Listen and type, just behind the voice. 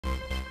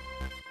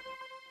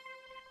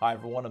Hi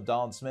everyone, I'm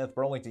Don Smith.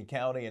 Burlington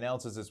County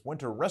announces its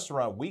Winter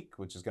Restaurant Week,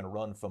 which is going to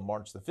run from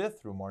March the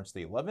 5th through March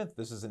the 11th.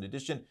 This is in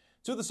addition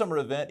to the summer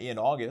event in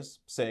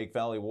August. Passaic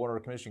Valley Water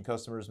Commission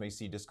customers may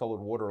see discolored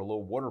water or low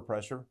water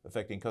pressure,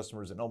 affecting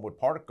customers at Elmwood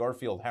Park,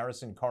 Garfield,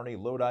 Harrison, Kearney,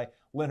 Lodi,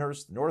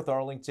 Lyndhurst, North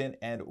Arlington,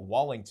 and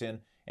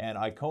Wallington. And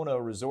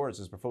Icona Resorts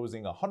is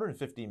proposing a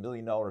 $150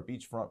 million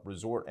beachfront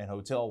resort and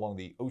hotel along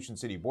the Ocean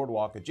City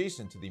Boardwalk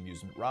adjacent to the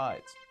amusement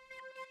rides.